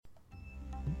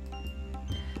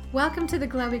Welcome to the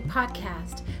Globig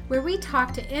Podcast, where we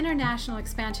talk to international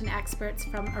expansion experts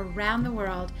from around the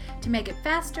world to make it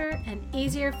faster and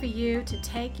easier for you to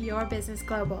take your business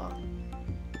global.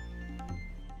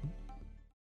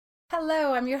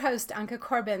 Hello, I'm your host, Anke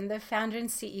Corbin, the founder and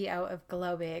CEO of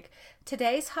Globig.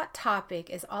 Today's hot topic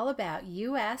is all about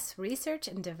U.S. research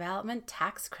and development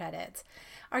tax credits.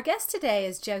 Our guest today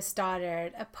is Joe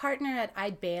Stoddard, a partner at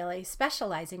Eide Bailly,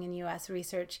 specializing in U.S.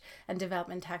 research and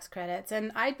development tax credits.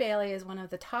 And Eide Bailly is one of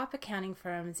the top accounting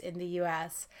firms in the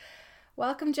U.S.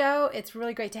 Welcome, Joe. It's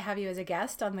really great to have you as a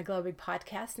guest on the Globig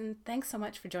Podcast, and thanks so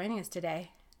much for joining us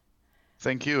today.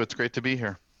 Thank you. It's great to be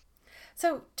here.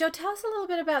 So, Joe, tell us a little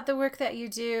bit about the work that you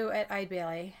do at Eide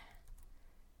Bailly.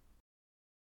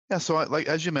 Yeah, so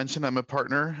as you mentioned, I'm a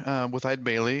partner with Eide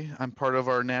Bailly. I'm part of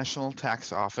our national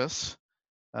tax office.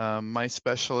 My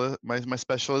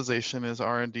specialization is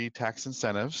R&D tax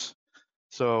incentives.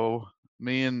 So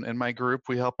me and my group,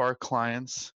 we help our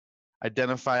clients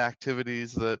identify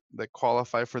activities that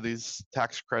qualify for these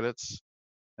tax credits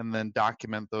and then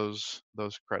document those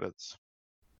credits.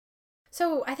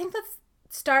 So I think let's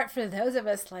start for those of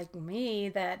us like me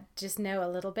that just know a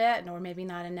little bit, or maybe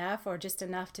not enough, or just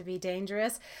enough to be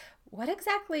dangerous. What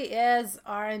exactly is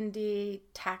R&D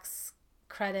tax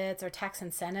credits or tax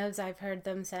incentives? I've heard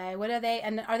them say. What are they?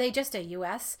 And are they just a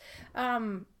U.S.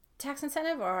 Tax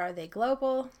incentive, or are they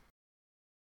global?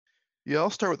 Yeah, I'll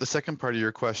start with the second part of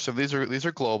your question. These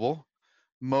are global.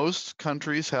 Most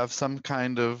countries have some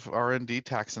kind of R&D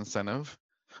tax incentive.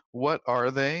 What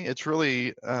are they? It's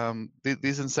really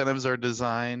these incentives are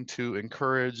designed to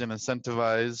encourage and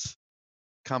incentivize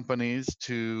companies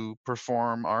to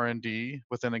perform R&D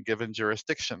within a given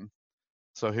jurisdiction.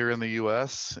 So here in the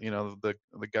U.S., the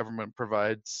government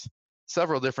provides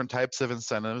several different types of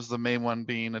incentives. The main one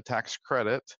being a tax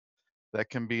credit that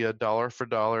can be a dollar for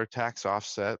dollar tax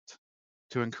offset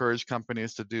to encourage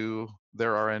companies to do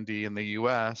their R&D in the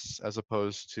U.S. as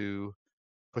opposed to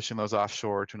pushing those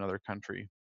offshore to another country.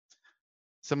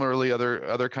 Similarly,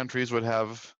 other countries would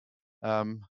have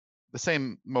the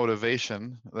same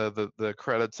motivation. The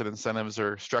credits and incentives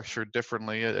are structured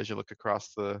differently as you look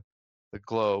across the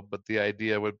globe, but the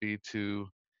idea would be to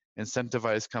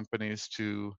incentivize companies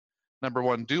to, number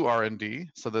one, do R&D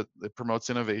so that it promotes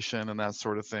innovation and that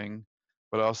sort of thing,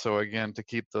 but also, again, to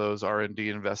keep those R&D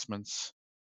investments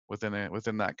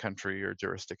within that country or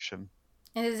jurisdiction.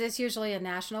 And is this usually a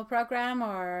national program,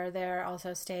 or are there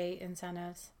also state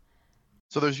incentives?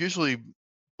 So there's usually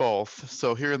both.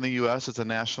 So here in the U.S., it's a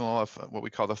national, what we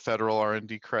call the federal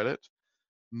R&D credit.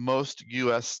 Most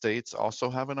U.S. states also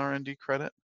have an R&D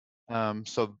credit. And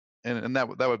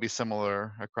that would be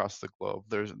similar across the globe.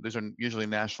 These are usually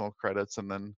national credits, and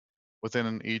then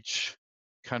within each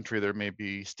country there may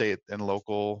be state and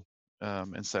local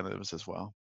incentives as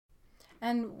well.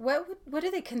 And what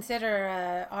do they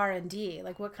consider R&D?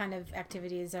 Like, what kind of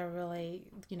activities are really,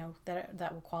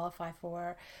 that will qualify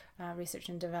for research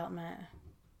and development?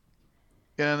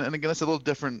 And again, it's a little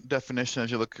different definition as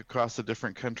you look across the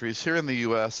different countries. Here in the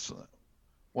U.S.,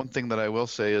 one thing that I will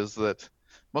say is that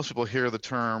most people hear the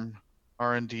term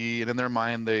R&D, and in their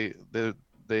mind they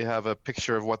have a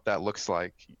picture of what that looks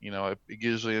like. It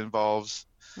usually involves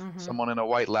someone in a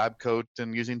white lab coat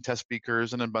and using test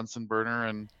beakers and a Bunsen burner,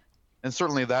 and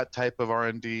certainly that type of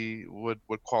R&D would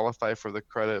qualify for the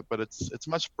credit, but it's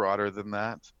much broader than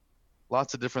that.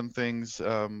 Lots of different things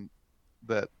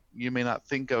that you may not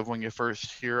think of when you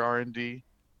first hear R&D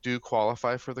do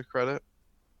qualify for the credit.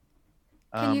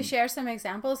 Can you share some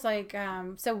examples? Like,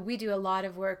 so we do a lot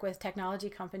of work with technology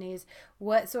companies.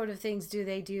 What sort of things do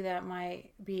they do that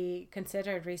might be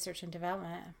considered research and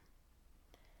development?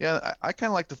 Yeah, I kind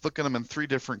of like to look at them in three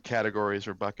different categories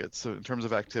or buckets. So in terms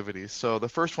of activities, so the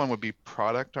first one would be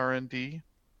product R&D.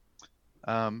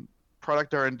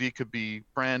 Product R&D could be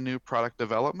brand new product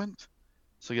development.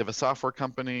 So you have a software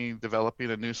company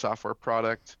developing a new software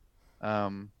product.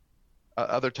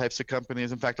 Other types of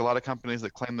companies, in fact, a lot of companies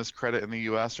that claim this credit in the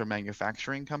U.S. are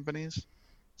manufacturing companies.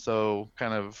 So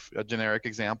kind of a generic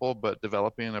example, but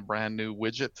developing a brand new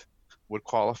widget would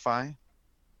qualify.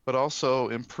 But also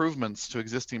improvements to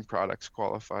existing products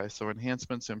qualify. So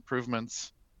enhancements,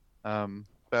 improvements,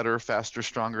 better, faster,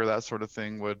 stronger, that sort of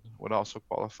thing would also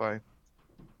qualify.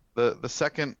 The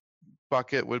second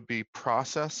bucket would be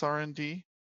process R&D.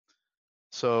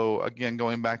 So again,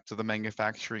 going back to the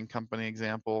manufacturing company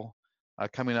example,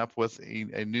 coming up with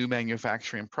a new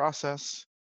manufacturing process,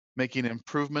 making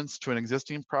improvements to an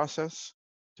existing process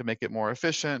to make it more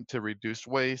efficient, to reduce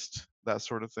waste, that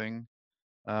sort of thing.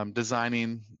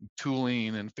 Designing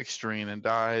tooling and fixturing and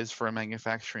dies for a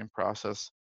manufacturing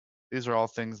process. These are all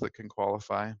things that can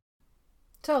qualify.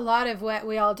 So a lot of what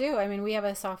we all do, I mean, we have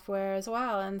a software as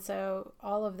well, and so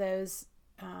all of those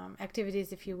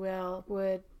activities, if you will,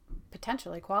 would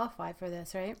potentially qualify for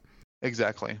this, right?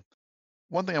 Exactly.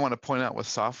 One thing I want to point out with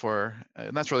software,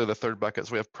 and that's really the third bucket,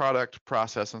 is we have product,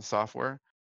 process, and software.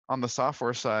 On the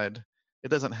software side, it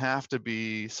doesn't have to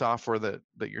be software that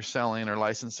you're selling or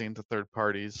licensing to third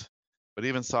parties, but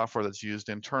even software that's used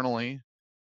internally,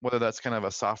 whether that's kind of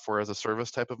a software as a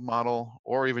service type of model,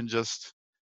 or even just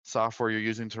software you're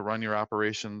using to run your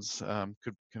operations,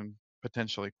 can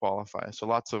potentially qualify. So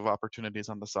lots of opportunities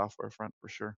on the software front for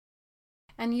sure.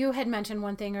 And you had mentioned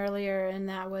one thing earlier, and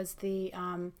that was the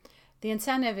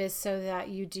incentive is so that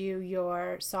you do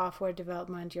your software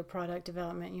development, your product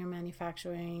development, your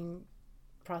manufacturing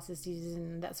processes,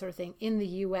 and that sort of thing in the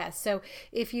U.S. So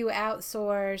if you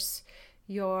outsource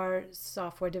your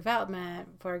software development,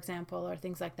 for example, or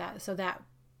things like that, so that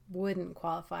wouldn't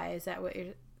qualify. Is that what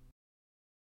you're?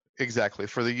 Exactly.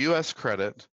 For the US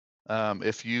credit,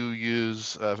 if you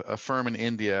use a firm in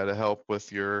India to help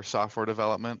with your software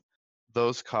development,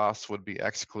 those costs would be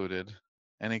excluded.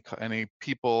 Any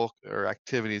people or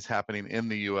activities happening in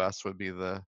the US would be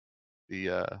the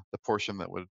portion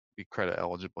that would be credit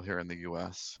eligible here in the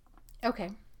US. Okay,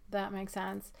 that makes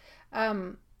sense.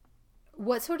 Um,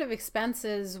 what sort of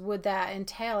expenses would that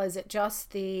entail? Is it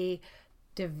just the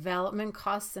development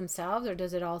costs themselves, or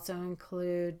does it also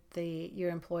include the your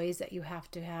employees that you have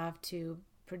to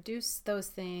produce those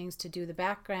things, to do the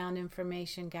background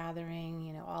information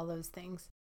gathering, all those things?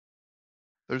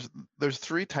 There's there's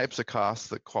three types of costs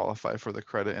that qualify for the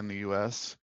credit in the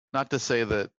US. Not to say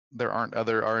that there aren't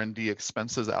other R&D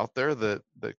expenses out there that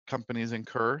companies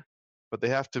incur, but they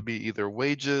have to be either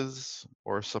wages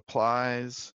or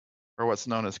supplies or what's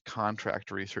known as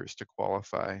contract research to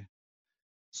qualify.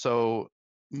 So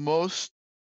most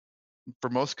for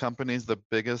most companies, the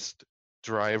biggest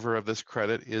driver of this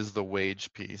credit is the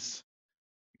wage piece.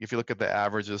 If you look at the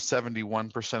averages,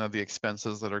 71% of the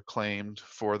expenses that are claimed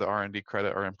for the R&D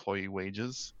credit are employee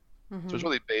wages. So it's Mm-hmm.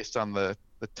 really based on the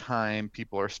time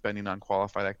people are spending on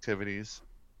qualified activities.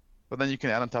 But then you can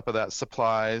add on top of that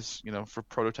supplies, for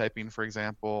prototyping, for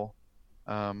example,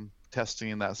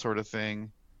 testing, that sort of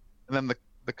thing. And then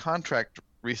the contract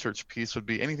research piece would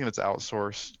be anything that's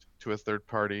outsourced to a third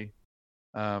party.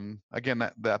 Again,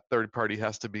 that third party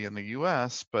has to be in the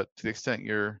US, but to the extent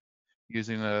you're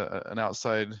using an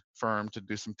outside firm to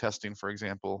do some testing, for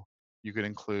example, you could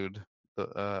include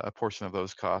a portion of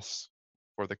those costs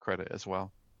for the credit as well.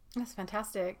 That's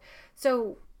fantastic.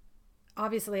 So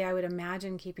obviously, I would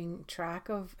imagine keeping track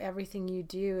of everything you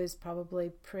do is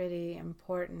probably pretty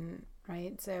important,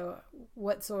 right? So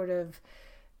what sort of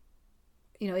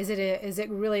is it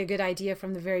really a good idea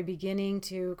from the very beginning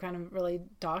to kind of really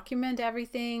document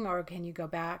everything, or can you go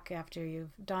back after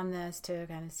you've done this to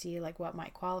kind of see like what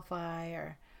might qualify?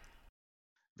 Or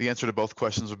The answer to both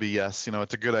questions would be yes.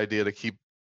 It's a good idea to keep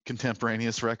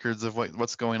contemporaneous records of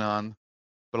what's going on.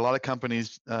 But a lot of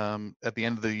companies at the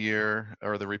end of the year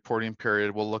or the reporting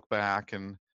period will look back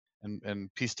and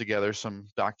piece together some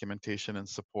documentation and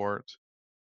support.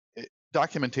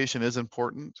 Documentation is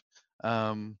important.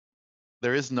 Um,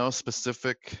 there is no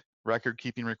specific record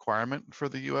keeping requirement for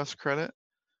the US credit,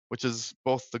 which is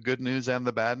both the good news and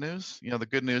the bad news. The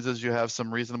good news is you have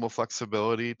some reasonable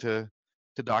flexibility to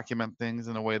document things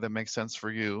in a way that makes sense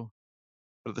for you.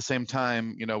 But at the same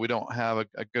time, we don't have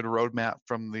a good roadmap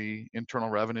from the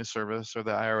Internal Revenue Service or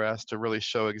the IRS to really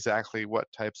show exactly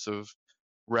what types of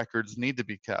records need to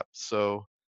be kept. So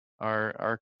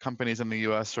our companies in the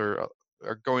US are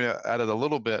going at it a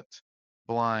little bit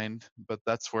blind, but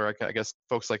that's where I guess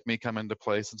folks like me come into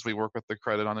play. Since we work with the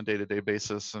credit on a day-to-day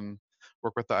basis and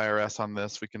work with the IRS on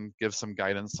this, we can give some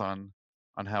guidance on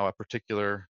how a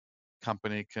particular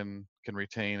company can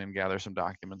retain and gather some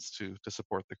documents to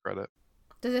support the credit.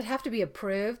 does it have to be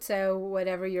approved? So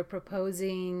whatever you're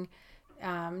proposing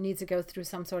needs to go through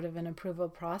some sort of an approval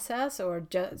process, or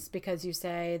just because you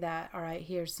say that, all right,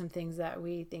 here's some things that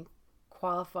we think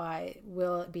qualify,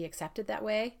 will it be accepted that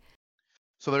way?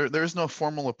 So there's no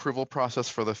formal approval process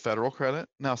for the federal credit.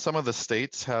 Now, some of the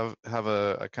states have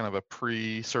a kind of a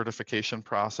pre-certification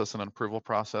process and an approval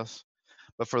process.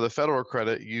 But for the federal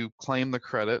credit, you claim the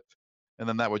credit, and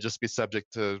then that would just be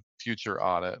subject to future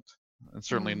audit. And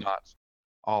certainly Mm. not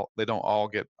they don't all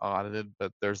get audited,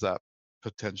 but there's that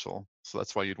potential. So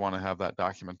that's why you'd want to have that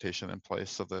documentation in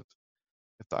place so that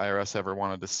if the IRS ever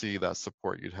wanted to see that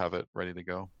support, you'd have it ready to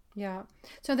go. Yeah.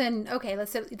 So then, okay,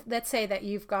 let's say that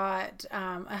you've got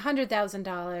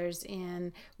 $100,000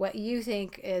 in what you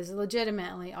think is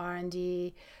legitimately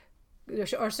R&D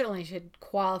or certainly should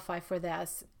qualify for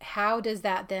this. How does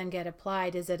that then get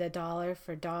applied? Is it a dollar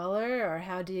for dollar, or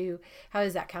how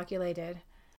is that calculated?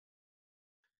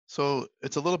 So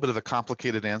it's a little bit of a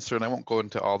complicated answer, and I won't go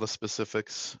into all the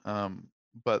specifics.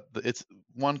 But it's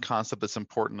one concept that's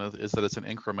important is that it's an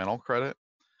incremental credit.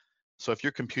 So if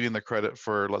you're computing the credit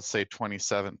for, let's say,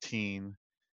 2017,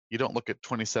 you don't look at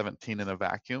 2017 in a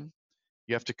vacuum.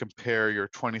 You have to compare your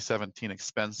 2017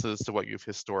 expenses to what you've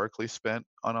historically spent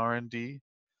on R&D.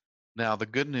 Now, the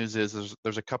good news is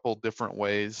there's a couple different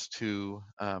ways to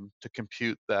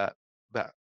compute that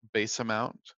base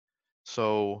amount.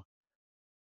 So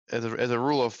as a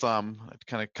rule of thumb, to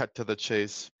kind of cut to the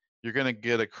chase, you're going to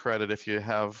get a credit if you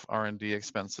have R&D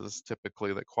expenses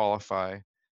typically that qualify.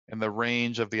 And the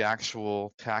range of the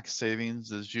actual tax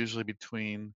savings is usually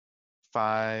between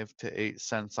 5 to 8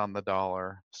 cents on the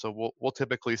dollar. So we'll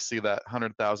typically see that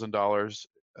 $100,000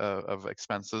 of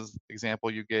expenses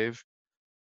example you gave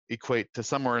equate to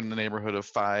somewhere in the neighborhood of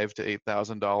 $5 to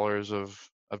 $8,000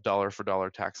 of dollar for dollar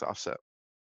tax offset.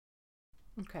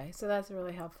 Okay, so that's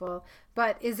really helpful.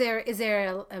 But is there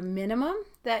a minimum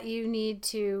that you need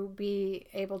to be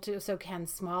able to? So can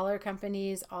smaller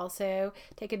companies also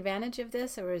take advantage of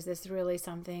this, or is this really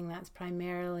something that's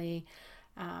primarily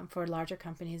for larger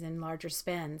companies and larger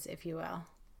spends, if you will?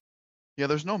 Yeah,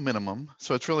 there's no minimum.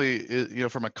 So it's really,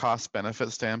 from a cost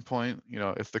benefit standpoint,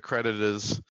 if the credit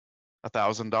is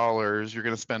 $1,000, you're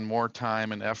going to spend more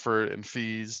time and effort and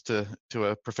fees to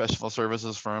a professional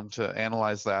services firm to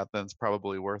analyze that, then it's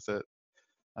probably worth it.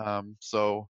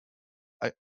 So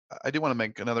I I do want to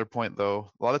make another point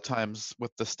though. A lot of times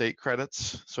with the state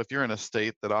credits, so if you're in a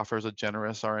state that offers a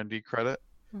generous R&D credit,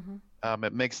 Hmm.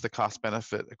 it makes the cost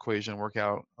benefit equation work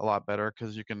out a lot better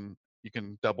because you can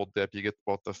double dip. You get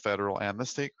both the federal and the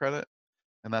state credit,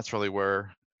 and that's really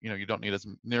where you don't need as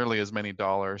nearly as many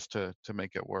dollars to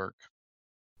make it work.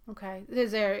 Okay.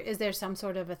 Is there some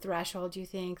sort of a threshold you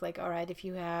think, like, all right, if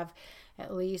you have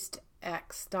at least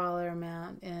X dollar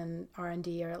amount in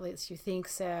R&D, or at least you think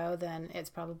so, then it's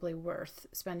probably worth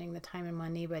spending the time and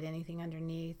money, but anything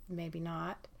underneath, maybe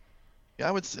not. Yeah,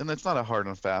 and it's not a hard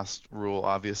and fast rule,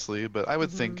 obviously, but I would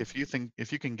Mm-hmm. think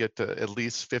if you can get to at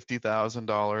least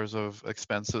 $50,000 of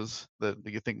expenses that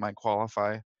you think might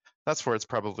qualify, that's where it's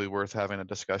probably worth having a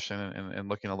discussion and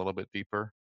looking a little bit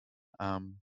deeper.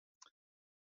 Um,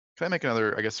 can I make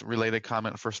another, I guess, related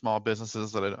comment for small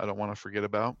businesses that I don't want to forget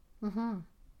about?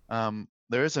 Mm-hmm.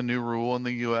 There is a new rule in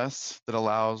the U.S. that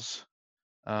allows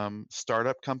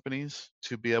startup companies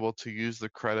to be able to use the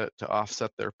credit to offset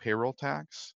their payroll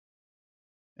tax.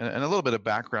 And a little bit of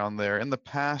background there. In the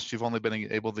past, you've only been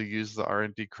able to use the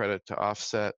R&D credit to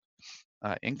offset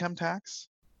income tax,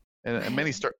 and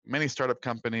Right. many startup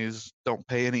companies don't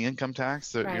pay any income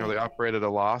tax. They Right. operate at a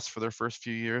loss for their first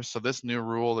few years. So this new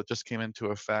rule that just came into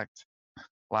effect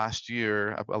last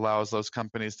year allows those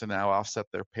companies to now offset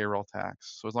their payroll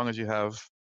tax. So as long as you have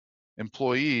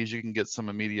employees, you can get some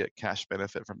immediate cash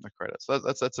benefit from the credit. So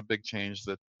that's a big change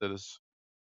that is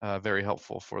very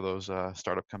helpful for those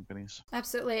startup companies.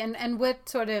 Absolutely. And what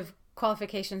sort of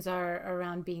qualifications are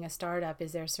around being a startup?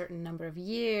 Is there a certain number of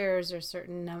years or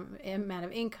certain amount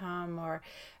of income, or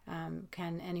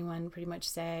can anyone pretty much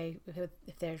say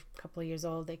if they're a couple of years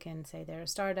old, they can say they're a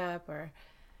startup? Or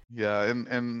Yeah,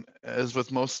 and as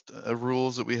with most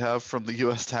rules that we have from the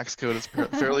U.S. tax code, it's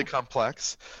fairly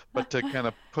complex. But to kind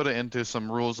of put it into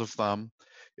some rules of thumb,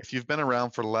 if you've been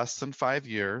around for less than 5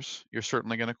 years, you're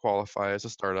certainly going to qualify as a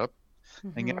startup,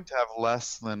 and you hmm. have to have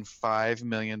less than $5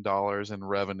 million in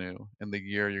revenue in the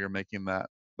year you're making that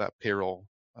payroll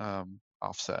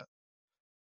offset.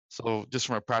 So just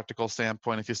from a practical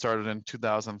standpoint, if you started in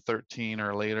 2013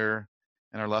 or later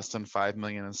and are less than 5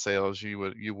 million in sales, you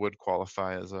would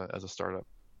qualify as a startup.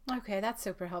 Okay, that's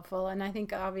super helpful. And I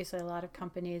think obviously a lot of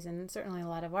companies and certainly a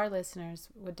lot of our listeners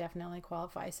would definitely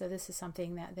qualify. So this is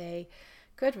something that they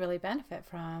could really benefit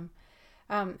from.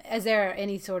 Is there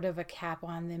any sort of a cap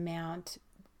on the amount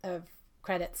of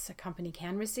credits a company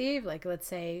can receive? Like, let's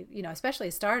say, especially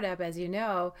a startup, as you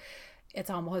know, it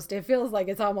feels like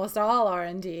it's almost all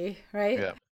R&D, right?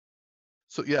 Yeah.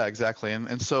 So yeah, exactly.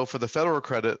 And so for the federal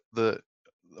credit, the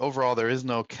overall there is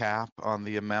no cap on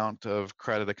the amount of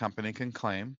credit a company can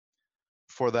claim.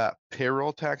 For that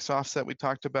payroll tax offset we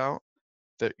talked about,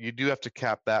 that you do have to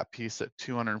cap that piece at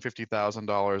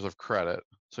 $250,000 of credit.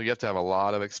 So you have to have a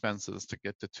lot of expenses to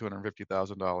get to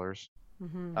 $250,000.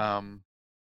 Mm-hmm. Um,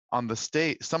 on the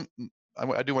state,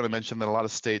 I do want to mention that a lot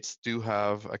of states do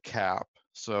have a cap.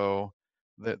 So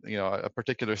that a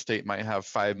particular state might have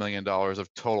 $5 million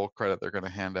of total credit they're going to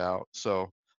hand out.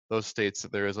 So those states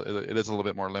it is a little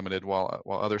bit more limited, while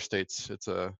other states it's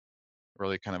a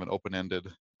really kind of an open-ended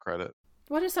credit.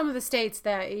 What are some of the states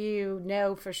that you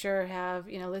know for sure have,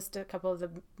 list a couple of the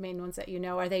main ones that you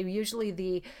know. Are they usually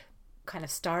the kind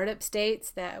of startup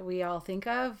states that we all think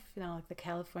of, like the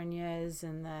Californias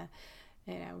and the,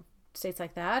 states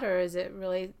like that? Or is it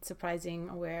really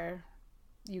surprising where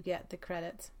you get the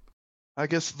credits? I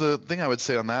guess the thing I would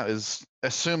say on that is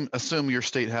assume your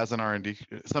state has an R&D,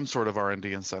 some sort of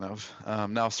R&D incentive.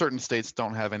 Now, certain states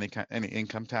don't have any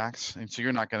income tax, and so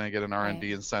you're not going to get an Right.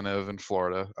 R&D incentive in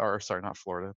Florida, or sorry, not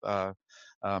Florida,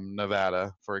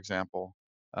 Nevada, for example,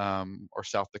 or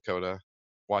South Dakota.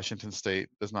 Washington State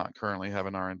does not currently have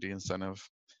an R&D incentive.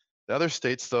 The other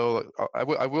states, though,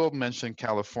 I will mention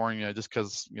California just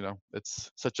because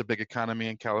it's such a big economy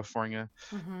in California.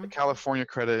 Mm-hmm. The California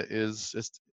credit is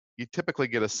you typically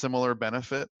get a similar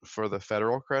benefit for the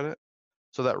federal credit.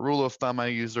 So that rule of thumb I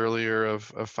used earlier of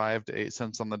 5 to 8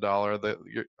 cents on the dollar, the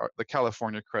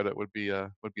California credit would be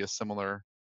a similar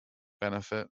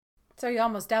benefit. So you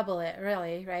almost double it,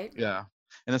 really, right? Yeah,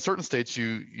 and in certain states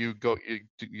you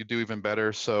do even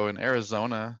better. So in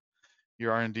Arizona,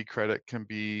 your R&D credit can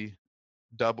be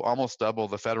almost double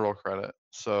the federal credit.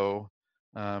 So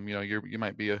you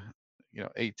might be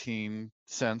 18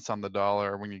 cents on the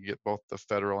dollar when you get both the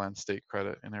federal and state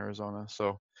credit in Arizona.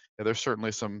 So yeah, there's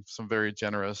certainly some very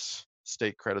generous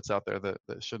state credits out there that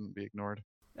shouldn't be ignored.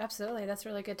 Absolutely. That's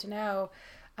really good to know.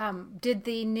 Did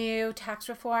the new tax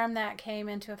reform that came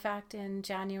into effect in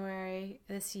January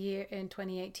this year, in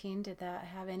 2018, did that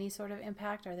have any sort of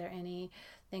impact? Are there any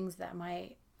things that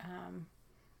might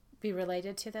be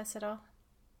related to this at all?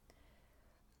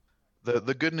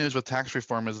 The good news with tax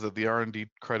reform is that the R&D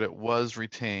credit was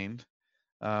retained,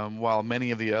 while many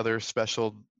of the other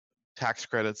special tax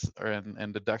credits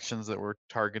and deductions that were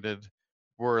targeted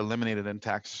were eliminated in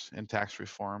tax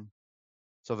reform.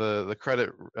 So the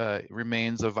credit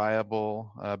remains a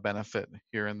viable benefit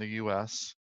here in the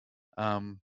U.S.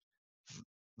 Um,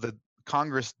 the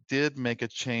Congress did make a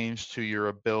change to your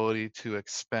ability to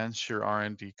expense your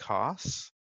R&D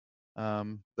costs.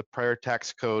 The prior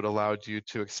tax code allowed you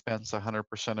to expense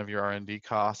 100% of your R&D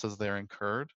costs as they're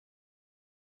incurred.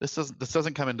 This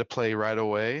doesn't come into play right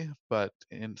away, but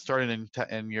starting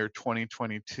in year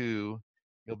 2022,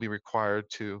 you'll be required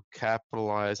to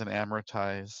capitalize and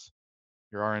amortize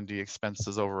your R&D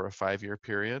expenses over a 5-year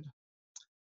period.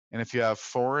 And if you have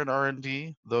foreign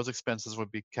R&D, those expenses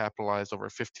would be capitalized over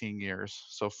 15 years,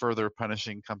 so further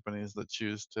punishing companies that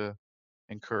choose to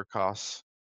incur costs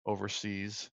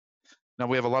overseas. Now,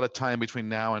 we have a lot of time between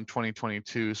now and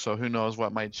 2022, so who knows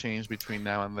what might change between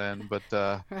now and then. But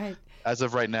Right. as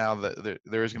of right now,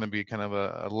 there is going to be kind of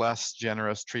a less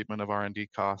generous treatment of R&D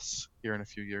costs here in a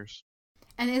few years.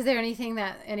 And is there anything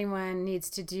that anyone needs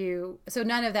to do? So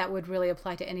none of that would really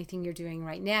apply to anything you're doing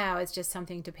right now. It's just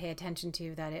something to pay attention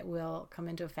to that it will come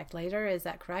into effect later. Is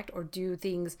that correct? Or do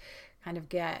things kind of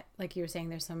get, like you were saying,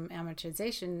 there's some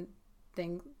amortization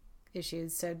thing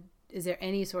issues. So is there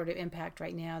any sort of impact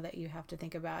right now that you have to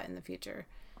think about in the future?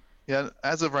 Yeah,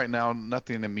 as of right now,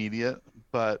 nothing immediate,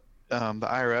 but the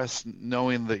IRS,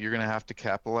 knowing that you're going to have to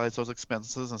capitalize those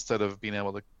expenses instead of being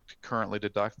able to currently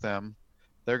deduct them,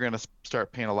 they're going to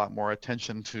start paying a lot more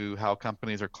attention to how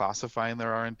companies are classifying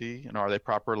their R&D and are they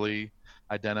properly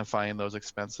identifying those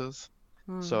expenses.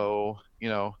 Hmm. So,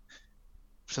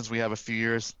 since we have a few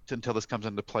years until this comes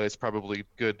into play, it's probably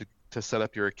good to set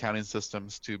up your accounting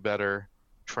systems to better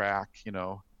track,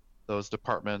 those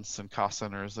departments and cost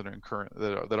centers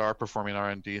that are performing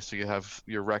R&D, so you have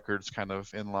your records kind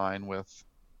of in line with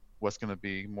what's going to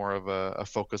be more of a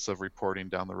focus of reporting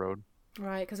down the road.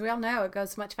 Right, because we all know it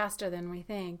goes much faster than we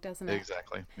think, doesn't it?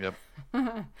 Exactly. Yep.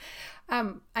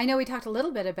 I know we talked a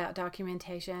little bit about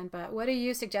documentation, but what are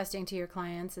you suggesting to your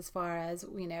clients as far as,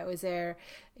 is there,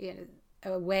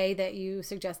 a way that you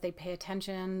suggest they pay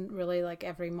attention really, like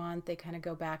every month they kind of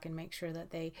go back and make sure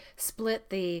that they split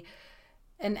the,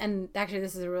 and actually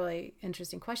this is a really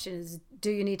interesting question, is do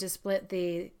you need to split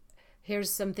the, here's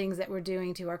some things that we're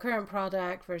doing to our current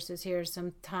product versus here's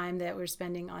some time that we're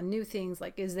spending on new things?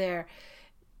 Like, is there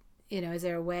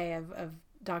a way of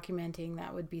documenting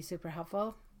that would be super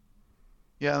helpful?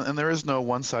 Yeah, and there is no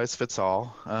one size fits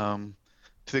all.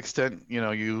 To the extent,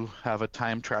 you have a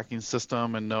time tracking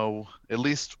system and know at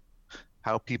least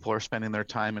how people are spending their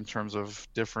time in terms of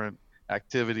different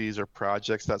activities or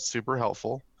projects, that's super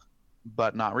helpful,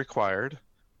 but not required.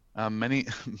 Many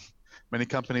many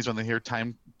companies, when they hear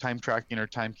time tracking or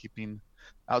timekeeping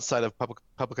outside of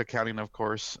public accounting, of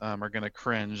course, are going to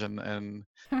cringe and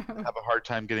have a hard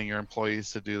time getting your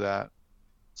employees to do that.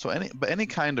 So any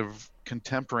kind of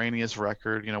contemporaneous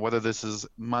record, whether this is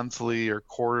monthly or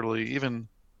quarterly, even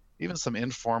even some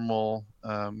informal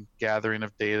gathering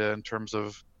of data in terms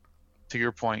of, to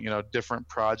your point, different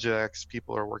projects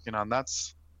people are working on.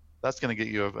 That's going to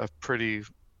get you a pretty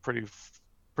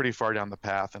far down the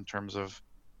path in terms of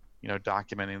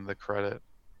documenting the credit.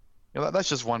 That's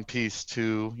just one piece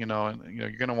too. And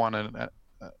you're going to want to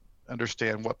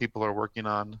understand what people are working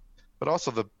on, but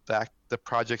also the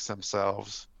projects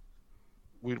themselves.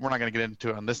 We're not going to get into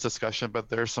it on this discussion, but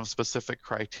there's some specific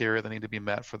criteria that need to be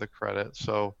met for the credit.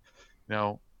 So,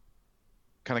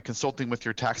 kind of consulting with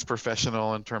your tax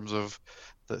professional in terms of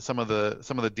some of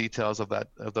the details of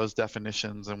those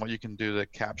definitions and what you can do to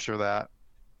capture that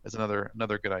is another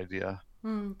good idea.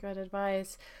 Good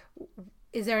advice.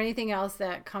 Is there anything else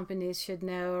that companies should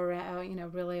know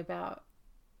around, really about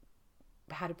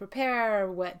how to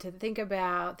prepare, what to think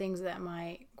about, things that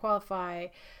might qualify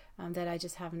that I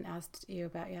just haven't asked you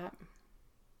about yet?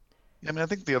 Yeah, I mean, I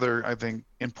think the other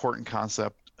important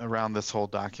concept around this whole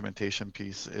documentation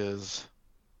piece is,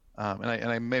 and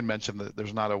I may mention that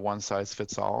there's not a one size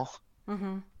fits all.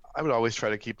 Mm-hmm. I would always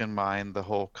try to keep in mind the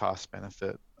whole cost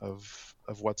benefit of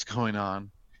what's going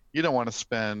on. You don't want to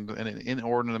spend an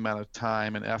inordinate amount of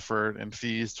time and effort and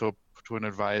fees to an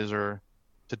advisor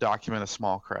to document a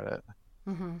small credit.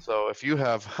 Mm-hmm. So if you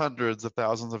have hundreds of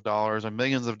thousands of dollars or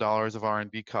millions of dollars of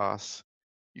R&D costs,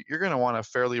 you're going to want a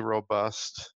fairly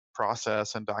robust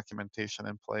process and documentation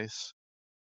in place,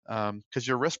 because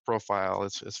your risk profile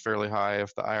is fairly high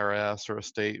if the IRS or a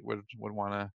state would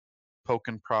want to poke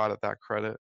and prod at that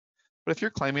credit. But if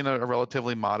you're claiming a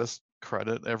relatively modest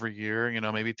credit every year,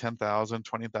 maybe $10,000,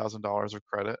 $20,000 of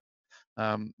credit,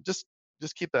 just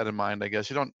keep that in mind. I guess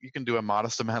you can do a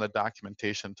modest amount of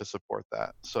documentation to support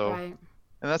that. So, Right.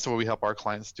 And that's what we help our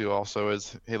clients do also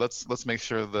is, hey, let's make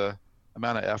sure the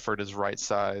amount of effort is right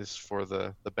size for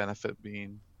the benefit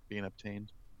being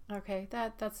obtained. Okay,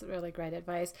 that's really great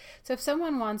advice. So if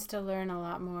someone wants to learn a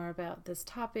lot more about this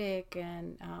topic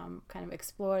and kind of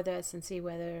explore this and see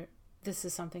whether this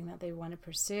is something that they want to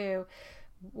pursue,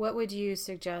 what would you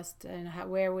suggest, and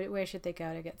where should they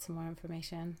go to get some more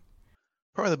information?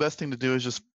 Probably the best thing to do is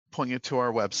just point you to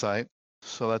our website.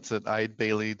 So that's at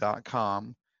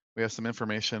eidbailly.com. We have some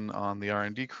information on the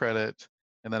R&D credit,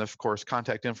 and then of course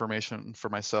contact information for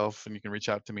myself, and you can reach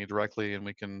out to me directly and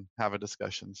we can have a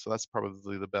discussion. So that's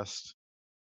probably the best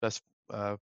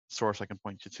source I can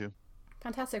point you to.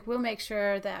 Fantastic. We'll make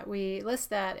sure that we list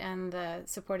that and the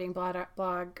supporting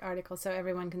blog article so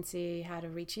everyone can see how to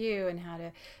reach you and how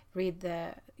to read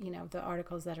the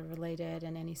articles that are related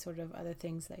and any sort of other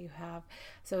things that you have.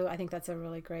 So I think that's a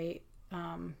really great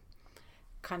kind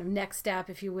of next step,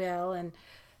 if you will. And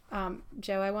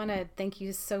Joe, I want to thank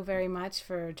you so very much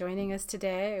for joining us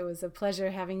today. It was a pleasure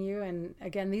having you. And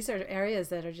again, these are areas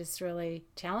that are just really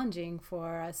challenging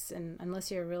for us. And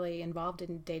unless you're really involved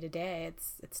in day to day,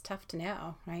 it's tough to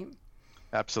know, right?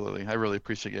 Absolutely. I really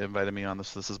appreciate you inviting me on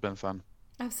this. This has been fun.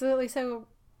 Absolutely. So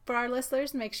for our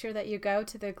listeners, make sure that you go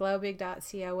to the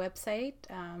globig.co website.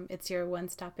 It's your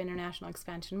one-stop international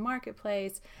expansion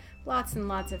marketplace. Lots and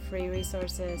lots of free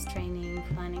resources, training,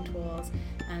 planning tools,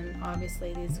 and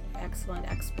obviously these excellent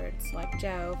experts like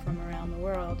Joe from around the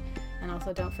world. And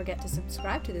also don't forget to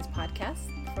subscribe to this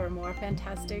podcast for more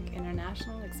fantastic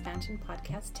international expansion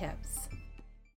podcast tips.